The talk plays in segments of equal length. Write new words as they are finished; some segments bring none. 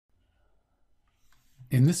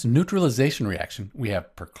In this neutralization reaction, we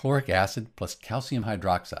have perchloric acid plus calcium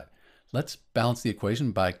hydroxide. Let's balance the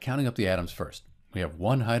equation by counting up the atoms first. We have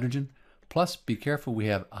one hydrogen, plus be careful we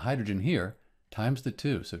have a hydrogen here, times the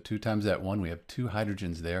 2. So 2 times that 1, we have 2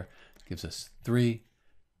 hydrogens there. Gives us 3.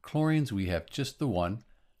 Chlorines, we have just the 1.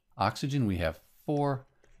 Oxygen, we have 4.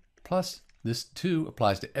 Plus this 2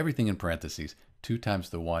 applies to everything in parentheses. 2 times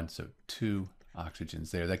the 1, so 2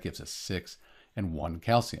 oxygens there. That gives us 6 and 1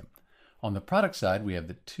 calcium. On the product side, we have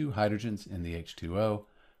the 2 hydrogens in the H2O.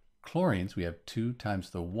 Chlorines, we have 2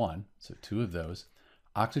 times the 1, so 2 of those.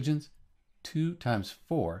 Oxygens, 2 times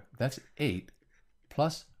 4, that's 8.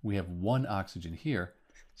 Plus, we have 1 oxygen here,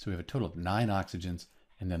 so we have a total of 9 oxygens,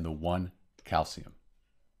 and then the 1 calcium.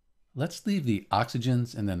 Let's leave the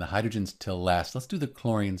oxygens and then the hydrogens till last. Let's do the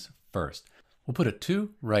chlorines first. We'll put a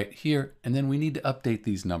 2 right here, and then we need to update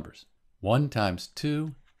these numbers. 1 times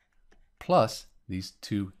 2 plus these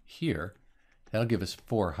 2 here. That'll give us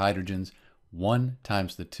 4 hydrogens. 1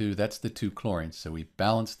 times the 2, that's the 2 chlorines. So we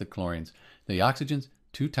balance the chlorines. The oxygens,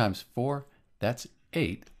 2 times 4, that's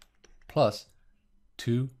 8, plus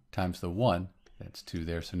 2 times the 1, that's 2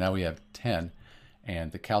 there. So now we have 10,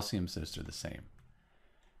 and the calciums, those are the same.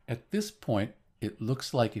 At this point, it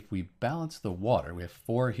looks like if we balance the water, we have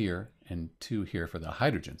 4 here and 2 here for the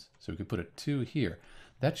hydrogens. So we could put a 2 here.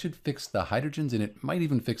 That should fix the hydrogens, and it might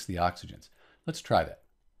even fix the oxygens. Let's try that.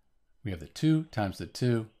 We have the 2 times the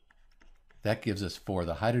 2. That gives us 4.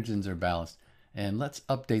 The hydrogens are balanced. And let's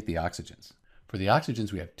update the oxygens. For the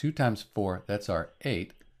oxygens, we have 2 times 4. That's our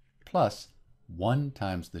 8. Plus 1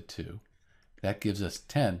 times the 2. That gives us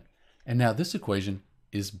 10. And now this equation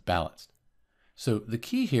is balanced. So the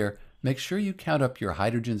key here, make sure you count up your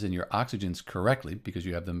hydrogens and your oxygens correctly because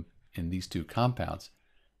you have them in these 2 compounds.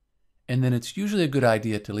 And then it's usually a good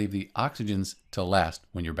idea to leave the oxygens to last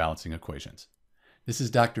when you're balancing equations. This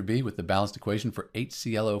is Dr. B with the balanced equation for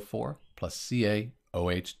HClO4 plus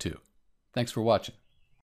CaOH2. Thanks for watching.